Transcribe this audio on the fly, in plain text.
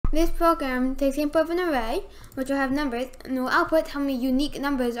This program takes input of an array, which will have numbers, and will output how many unique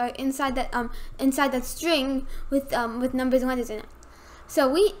numbers are inside that string with numbers and letters in it. So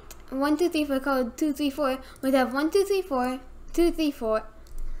we 1 2 3 4 code 2 3 4 would have 1 2 3 4 2 3 4.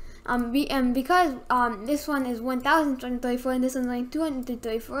 Because this one is 1,234 and this one's only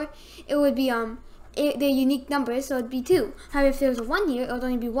 234, it would be they're unique numbers, so it'd be 2. However, if there was a 1 here, it would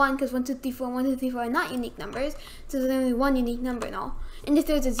only be 1 because 1 2 3 4 and 1 2 3 4 are not unique numbers, so there's only one unique number now. And if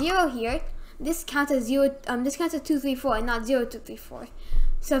there's a 0 here, this counts as 0. This counts as 2 3 4 and not 0 2 3 4.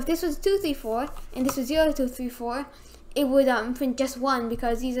 So if this was 2 3 4 and this was 0 2 3 4, it would print just 1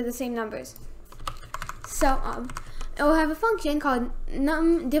 because these are the same numbers. So it will have a function called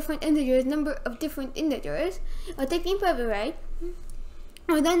different integers, number of different integers. It will take the input of the array.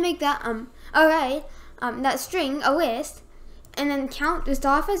 It will then make that array, that string, a list, and then count will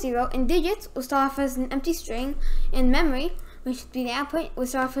start off as 0, and digits will start off as an empty string, and memory, which should be the output, will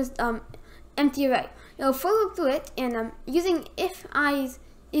start off as empty array. It will for loop through it, and using if I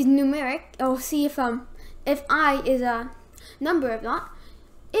is numeric, it will see if I is a number or not.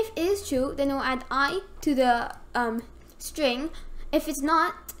 If it is true, then it will add I to the string. If it's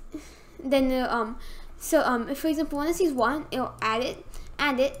not, then if for example when it sees 1, it will add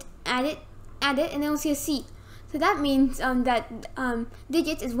it, and then we'll see a C. So that means that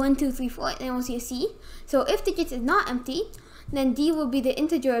digits is 1 2 3 4, and then we'll see a C. So if digits is not empty, then D will be the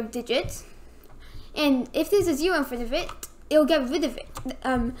integer of digits, and if there's a 0 in front of it, it will get rid of it.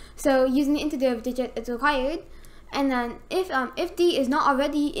 So using the integer of digit is required. And then if D is not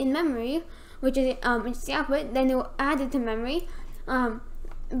already in memory, which is the output, then it will add it to memory.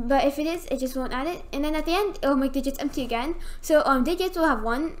 But if it is, it just won't add it. And then at the end, it will make digits empty again. So digits will have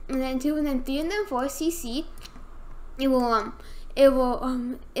 1, and then 2, and then 3, and then 4. CC. It will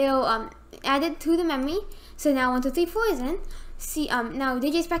add it to the memory. So now 1 2 3 4 is in. C now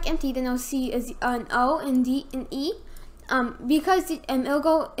digits back empty. Then it'll C is an O and D and E. Because it'll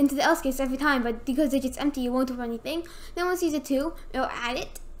go into the else case every time, but because digits empty, it won't do anything. Then once it's a 2, it'll add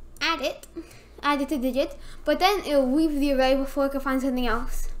it to digits, but then it'll leave the array before it can find something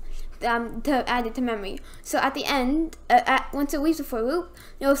else to add it to memory. So at the end, once it leaves the for loop,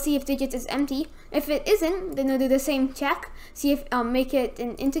 it'll see if digits is empty. If it isn't, then it'll do the same check, see if make it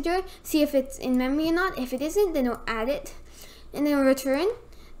an integer, see if it's in memory or not. If it isn't, then it'll add it, and then it'll return.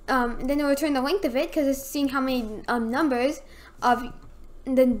 Then it'll return the length of it because it's seeing how many numbers of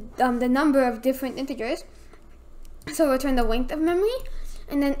the number of different integers. So it'll return the length of memory,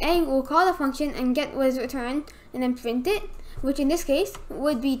 and then A will call the function and get what is returned, and then print it, which in this case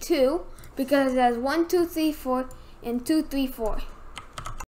would be 2 because it has 1 2 3 4 and 2 3 4.